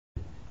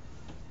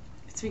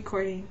It's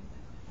recording.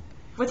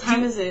 What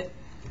time is it?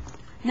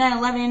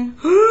 9:11.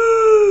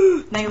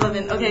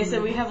 9:11. Okay, so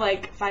we have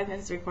like 5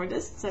 minutes to record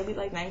this. So it'll be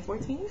like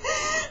 9:14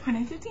 or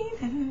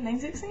 9:15,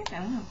 9:16. I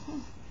don't know.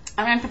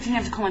 Around 9:15, I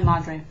have to call my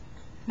madre.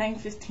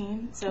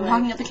 9:15. So I'm like,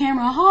 hogging up the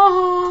camera. Ha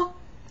ha.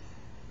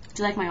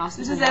 Do you like my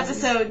awesome? this is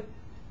episode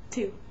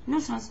 2. No,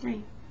 it's not. It's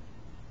 3.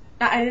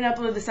 I didn't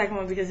upload the second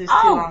one because it's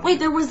too long. Oh, wait,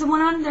 there was the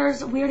one on.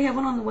 We already have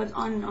one on the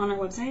on our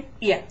website.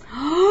 Yeah. But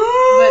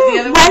the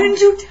other Why one,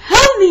 didn't you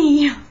tell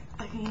me?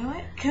 Okay, you know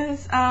what?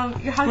 Because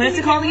you're hogging. What is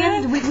it called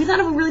again? We thought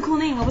of a really cool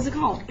name. What was it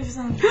called? It was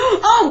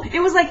Oh,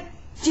 it was like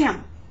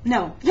Jam.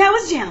 No, yeah, it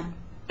was Jam.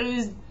 It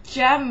was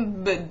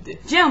Jump.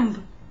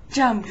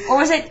 Or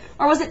was it?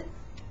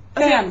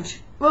 Band.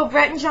 Well,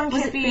 Brett and John Was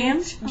can't it be.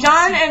 band?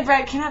 John and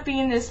Brett cannot be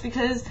in this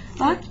because.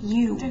 Fuck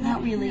you.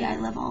 Not really. I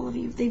love all of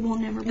you. They will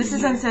never be This is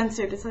here.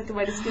 uncensored. It's like the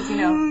whitest kids you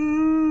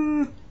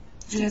know.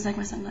 Do you guys like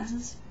my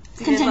sunglasses?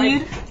 Do you guys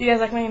Continued. do you guys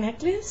like my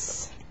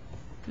necklace?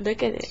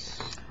 Look at it.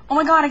 Oh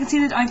my god, I can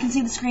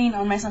see the screen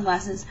on my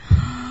sunglasses.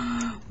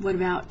 What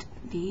about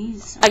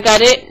these? I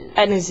got it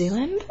at New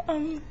Zealand.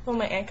 Well,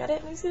 my aunt got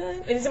it at New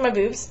Zealand. These are my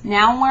boobs.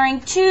 Now I'm wearing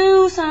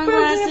 2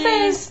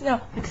 sunglasses.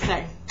 No,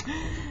 sorry.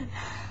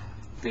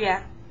 But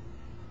yeah,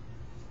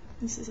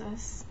 this is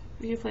us.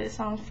 We can play a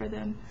song for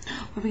them.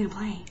 What are we gonna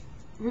play?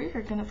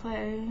 We're gonna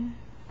play.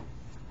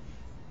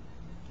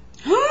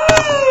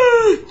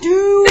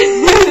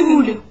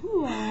 Dude!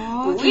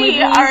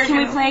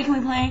 Can we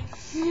play?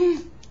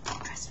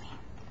 Trust me.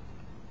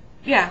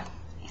 Yeah.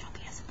 It'll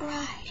be a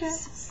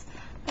surprise.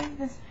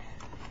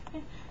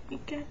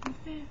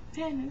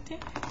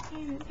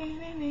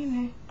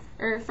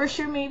 Or for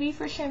sure, maybe.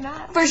 For sure,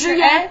 not. For sure,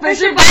 yeah. For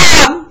sure,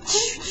 bam!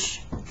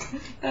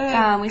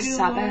 We should Good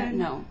stop at Lord.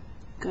 no.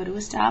 Go to a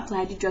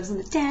stoplight, do drugs on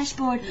the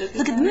dashboard.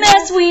 Look at the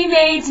mess we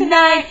made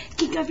tonight.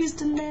 Kick off your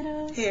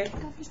stilettos. Here. Kick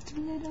off your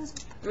stilettos.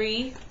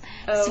 3.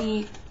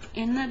 See,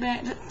 in the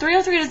back.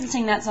 303 doesn't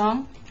sing that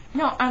song.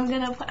 No, I'm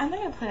not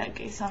gonna play that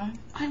gay song.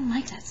 I don't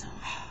like that song.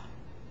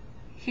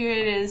 Here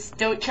it is.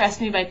 Don't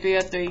Trust Me by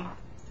 303.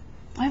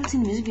 I haven't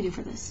seen the music video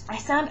for this. I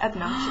sound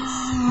obnoxious.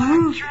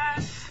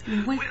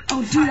 Wait,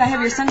 oh dude, I have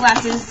your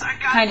sunglasses.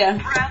 Kinda.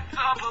 Breath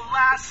of a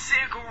last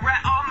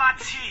cigarette on my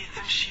teeth,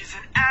 and she's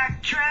an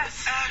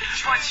actress,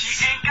 but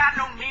she ain't got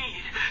no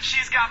need.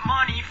 She's got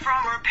money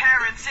from her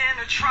parents in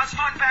a trust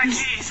fund back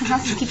east.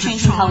 Sunglasses keep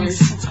changing colors.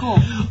 That's cool.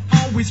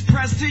 Always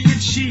pressed to your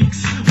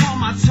cheeks, while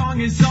my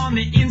tongue is on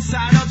the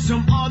inside of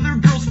some other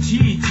girl's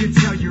teeth. You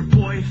tell your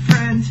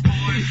boyfriend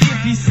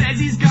if he says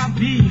he's got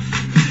beef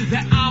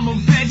that I'm a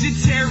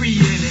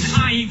vegetarian and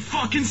I ain't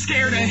fucking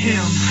scared of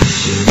him.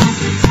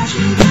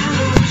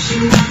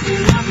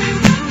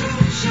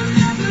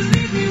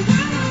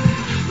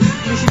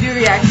 We should do a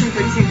reaction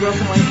for 2 girls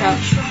in 1 cup.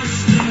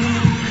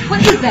 What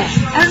is that?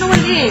 I don't know what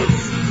it is.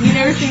 You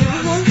never seen it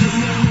before?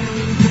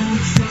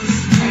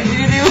 Alright, we're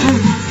gonna do.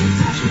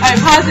 Alright,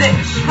 pause it.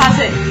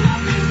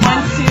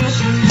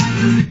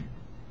 1, 2.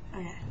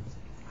 Okay.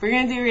 We're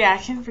gonna do a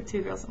reaction for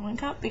 2 girls in 1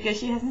 cup because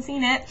she hasn't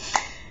seen it.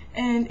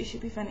 And it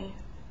should be funny.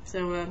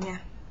 So, yeah.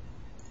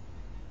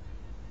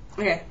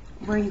 Okay.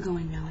 Where are you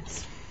going,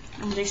 Alex?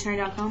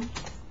 UrbanDictionary.com?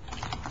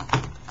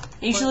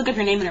 You should look up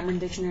your name at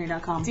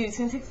UrbanDictionary.com. Dude, it's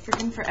gonna take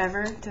freaking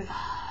forever to.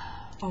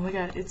 Oh my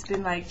god, it's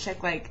been like,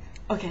 check like.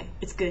 Okay,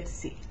 it's good to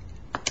see.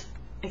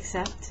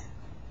 Except.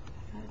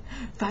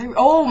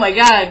 Oh my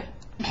god!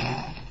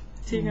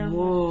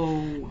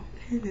 Whoa.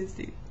 Here it is,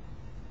 dude.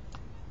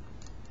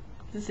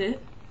 Is this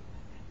it?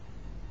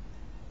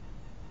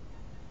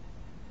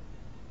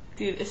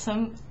 Dude, is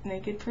some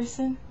naked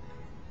person?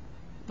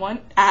 1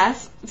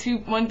 ass,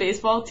 1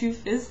 baseball, 2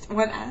 fists,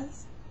 1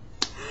 ass.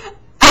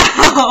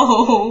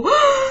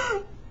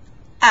 Ow!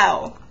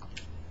 Ow.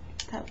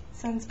 That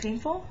sounds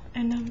painful.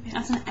 And yeah.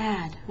 That's an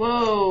ad.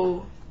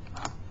 Whoa.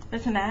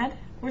 That's an ad?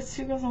 Where's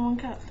 2 girls in 1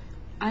 cup?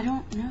 I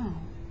don't know.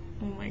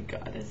 Oh my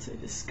god, that's so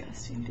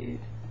disgusting, dude.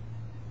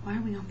 Why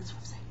are we on this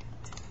website?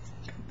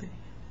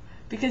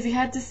 Because you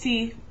had to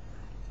see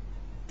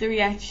the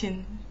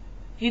reaction.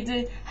 You had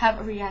to have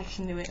a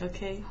reaction to it,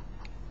 okay?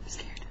 I'm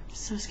scared. I'm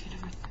so scared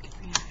of our fucking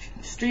reaction.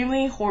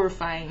 Extremely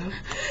horrifying. Here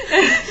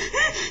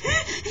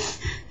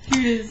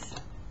it is.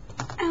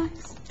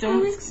 Alex.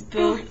 Don't Alex.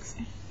 spill. Alex.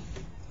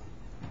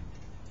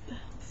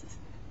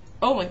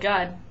 Oh my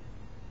god.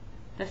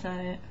 That's not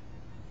it.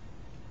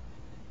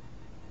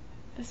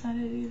 That's not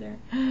it either.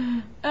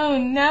 Oh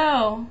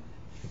no.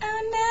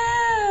 Oh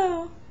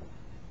no.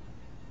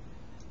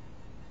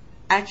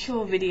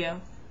 Actual video.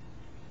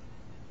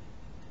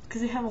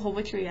 Because they have a whole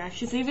bunch of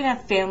reactions. They even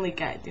have Family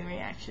Guy doing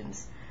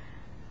reactions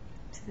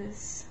to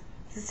this.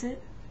 Is this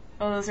it?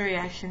 Oh, those are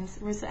reactions.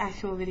 Where's the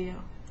actual video?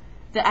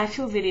 The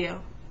actual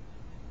video.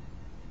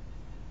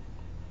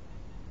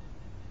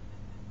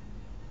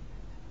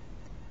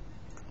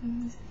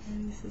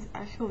 This is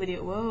actual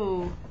video.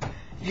 Whoa.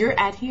 You're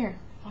at here.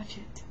 Watch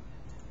it.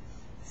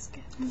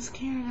 I'm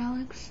scared,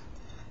 Alex.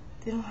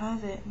 They don't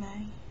have it,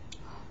 Maddie.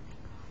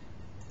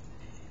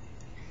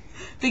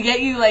 They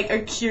get you, like, are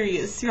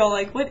curious. You're all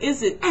like, what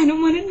is it? I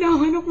don't want to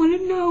know. I don't want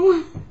to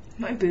know.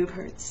 My boob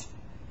hurts.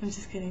 I'm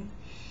just kidding.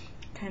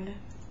 Kinda.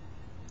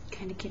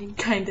 Kinda kidding.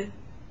 Kinda.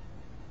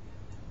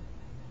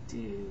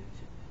 Dude.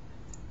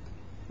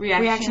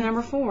 Reaction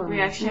number 4.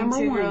 Reaction number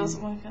to 1. girls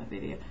one cut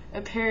video.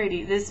 A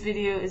parody. This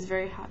video is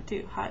very hot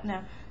too. Hot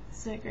now.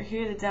 So right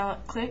here to download.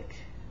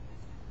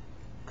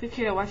 Click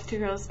here to watch 2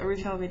 girls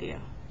original video.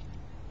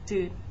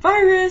 Dude.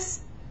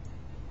 Virus!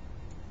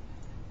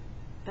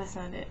 That's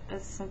not it.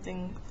 That's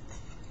something.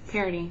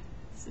 Parody.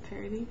 It's a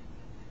parody.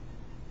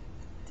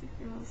 2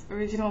 girls.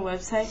 Original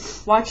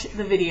website. Watch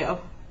the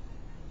video.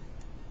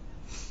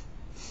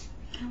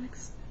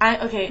 Alex.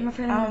 Okay. I'm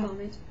afraid I'm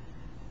gonna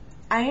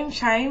I am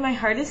trying my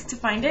hardest to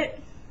find it,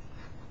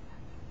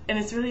 and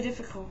it's really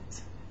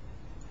difficult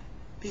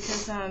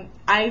because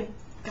I've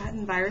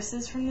gotten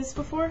viruses from this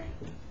before.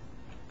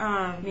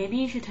 Maybe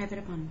you should type it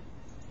up on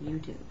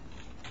YouTube.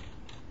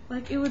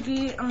 Like it would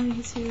be on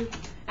YouTube.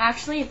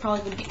 Actually, it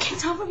probably would be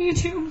kicked off of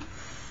YouTube.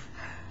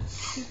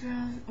 2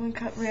 girls, one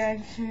cut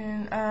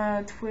reaction.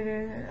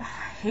 Twitter. I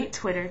hate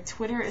Twitter.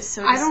 Twitter is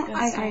so I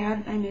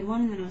disgusting. I made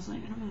one and then I was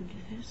like, I don't want to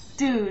do this.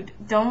 Dude,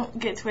 don't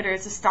get Twitter.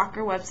 It's a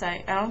stalker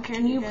website. I don't care.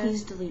 Can if you guys...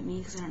 please delete me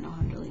because I don't know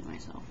how to delete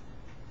myself.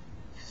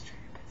 Just try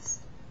your best.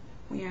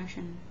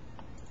 Reaction.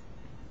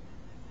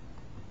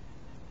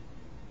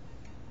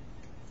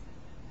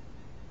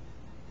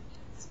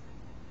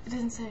 It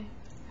didn't say.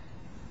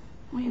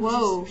 Wait,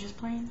 Whoa. It was just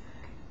playing.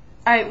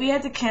 All right, we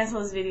had to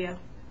cancel this video.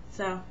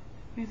 So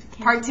We have to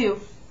cancel part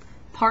 2.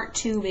 Part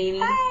 2, baby.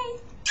 Bye.